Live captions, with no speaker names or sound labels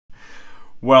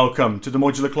Welcome to the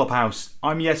Modular Clubhouse.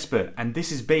 I'm Jesper and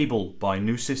this is Babel by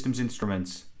New Systems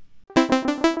Instruments.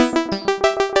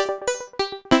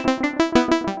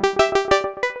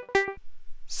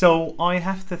 So I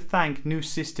have to thank New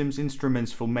Systems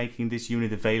Instruments for making this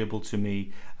unit available to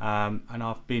me, and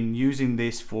I've been using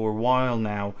this for a while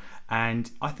now,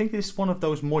 and I think it's one of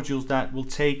those modules that will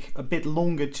take a bit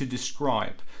longer to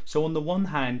describe. So on the one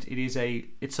hand, it's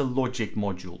a logic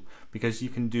module, because you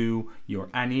can do your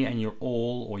any and your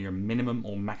all, or your minimum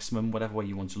or maximum, whatever way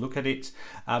you want to look at it,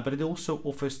 but it also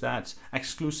offers that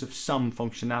exclusive sum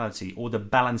functionality, or the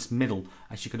balanced middle,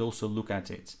 as you could also look at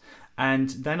it. And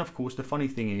then of course the funny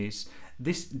thing is,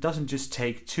 this doesn't just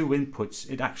take 2 inputs,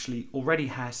 it actually already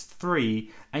has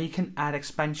 3, and you can add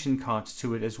expansion cards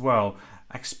to it as well,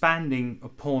 expanding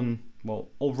upon, well,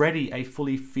 already a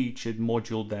fully featured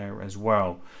module there as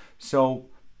well. So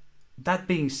that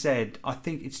being said, I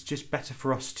think it's just better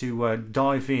for us to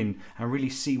dive in and really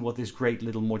see what this great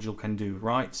little module can do,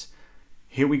 right?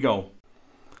 Here we go.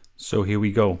 So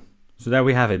there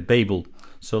we have it, Babel.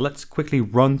 So let's quickly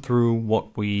run through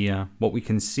what we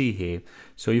can see here.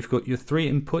 So you've got your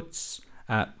 3 inputs.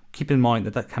 Keep in mind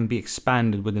that can be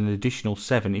expanded with an additional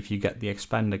 7 if you get the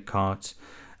expanded cards.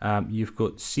 You've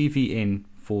got CV in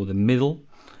for the middle,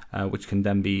 which can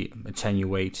then be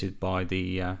attenuated by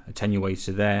the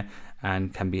attenuator there,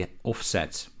 and can be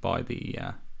offset by the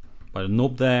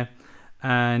knob there.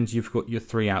 And you've got your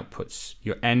 3 outputs: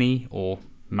 your any or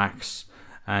max,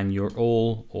 and your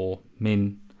all or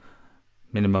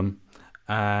minimum,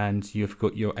 and you've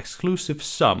got your exclusive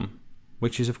sum,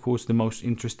 which is of course the most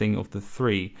interesting of the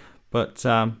 3. But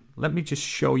let me just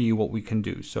show you what we can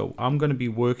do. So I'm going to be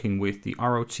working with the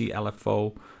ROT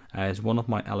LFO as one of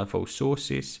my LFO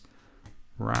sources,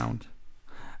 round,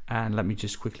 and let me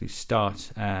just quickly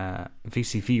start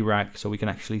VCV rack so we can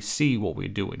actually see what we're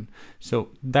doing. So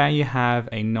there you have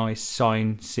a nice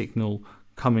sine signal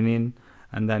coming in,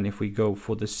 and then if we go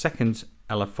for the second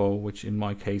LFO, which in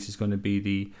my case is going to be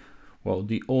the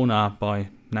Orna by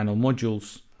Nano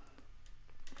Modules,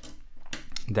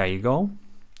 there you go.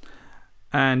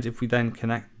 And if we then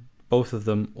connect both of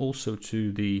them also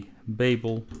to the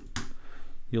Babel,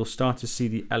 you'll start to see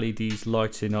the LEDs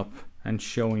lighting up and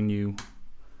showing you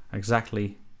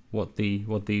exactly what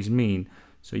these mean.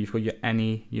 So you've got your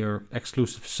any, your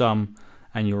exclusive sum,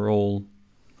 and your all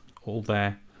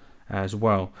there as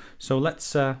well. So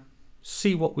let's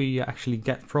see what we actually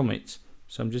get from it.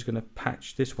 So I'm just going to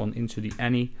patch this one into the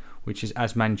any, which is,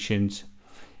 as mentioned,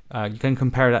 you can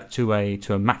compare that to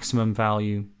a maximum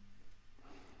value.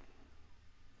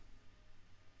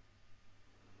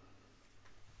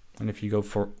 And if you go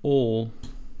for all,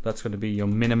 that's going to be your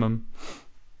minimum.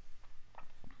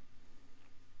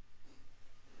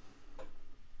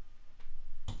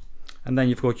 And then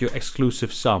you've got your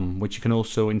exclusive sum, which you can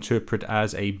also interpret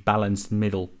as a balanced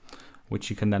middle, which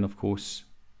you can then of course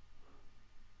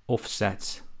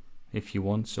offset if you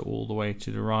want, so all the way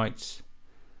to the right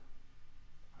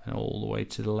and all the way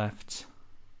to the left.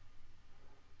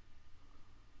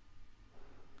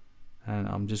 And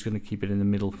I'm just going to keep it in the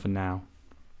middle for now.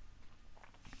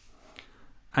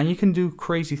 And you can do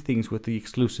crazy things with the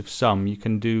exclusive sum. You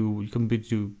can do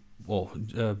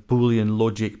Boolean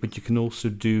logic, but you can also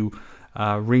do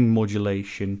ring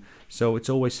modulation. So it's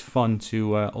always fun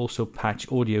to also patch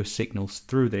audio signals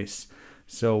through this.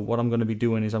 So what I'm going to be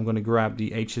doing is I'm going to grab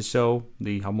the HSO,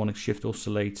 the harmonic shift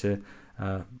oscillator,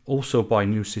 also by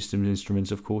New Systems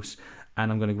Instruments of course, and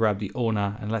I'm going to grab the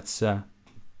Orna, and let's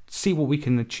see what we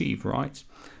can achieve, right?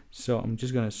 So I'm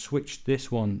just going to switch this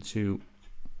one to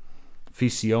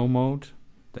VCO mode.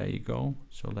 There you go.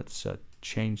 So let's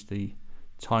change the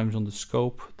times on the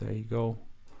scope. There you go.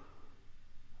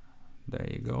 There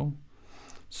you go.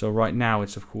 So right now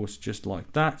it's of course just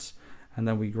like that, and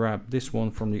then we grab this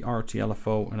one from the RT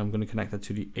LFO, and I'm going to connect that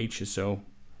to the HSO.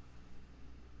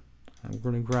 I'm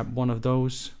going to grab one of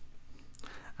those,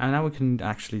 and now we can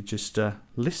actually just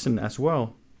listen as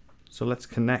well. So let's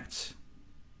connect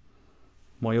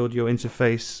my audio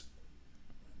interface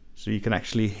so you can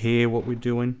actually hear what we're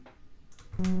doing.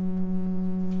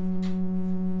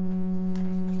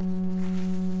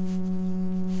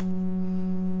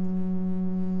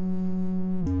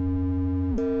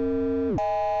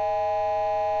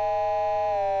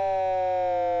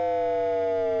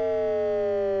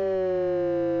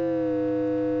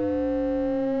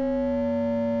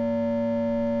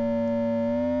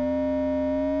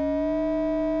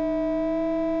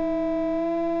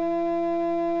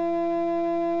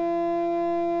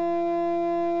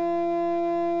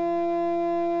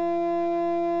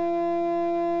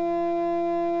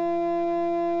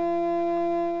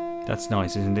 That's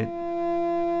nice, isn't it?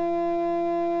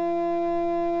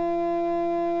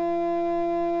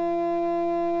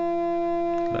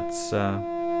 Let's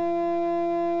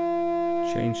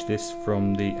change this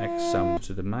from the X sound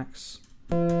to the max.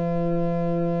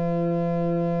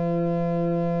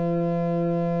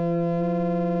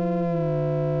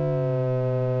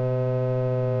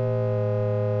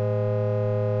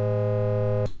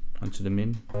 To the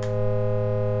min.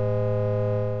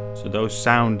 So those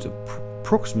sound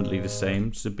approximately the same,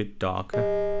 it's a bit darker,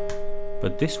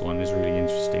 but this one is really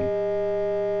interesting.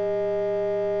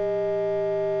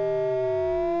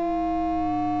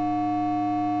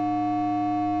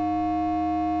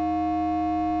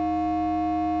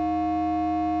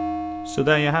 So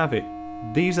there you have it.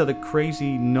 These are the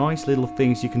crazy nice little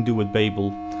things you can do with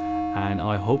Babel, and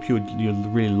I hope you'll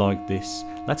really like this.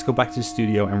 Let's go back to the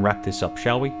studio and wrap this up,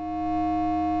 shall we?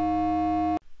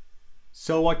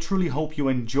 So I truly hope you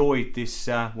enjoyed this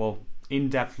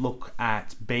in-depth look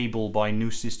at Babel by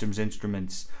New Systems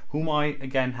Instruments, whom I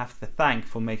again have to thank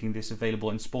for making this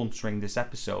available and sponsoring this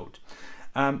episode.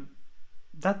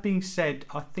 That being said,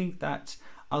 I think that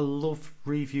I love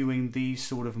reviewing these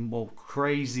sort of more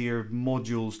crazier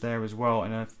modules there as well,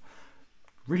 and I've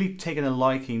really taken a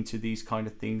liking to these kind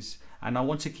of things, and I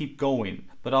want to keep going,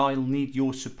 but I'll need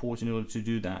your support in order to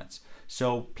do that.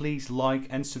 So please like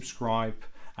and subscribe.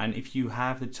 And if you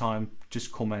have the time,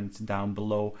 just comment down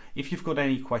below. If you've got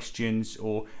any questions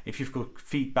or if you've got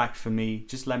feedback for me,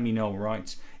 just let me know,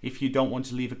 right? If you don't want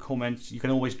to leave a comment, you can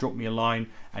always drop me a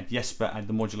line at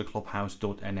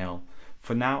jesper@themodularclubhouse.nl.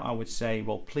 For now, I would say,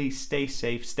 well, please stay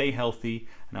safe, stay healthy,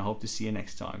 and I hope to see you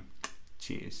next time.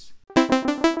 Cheers.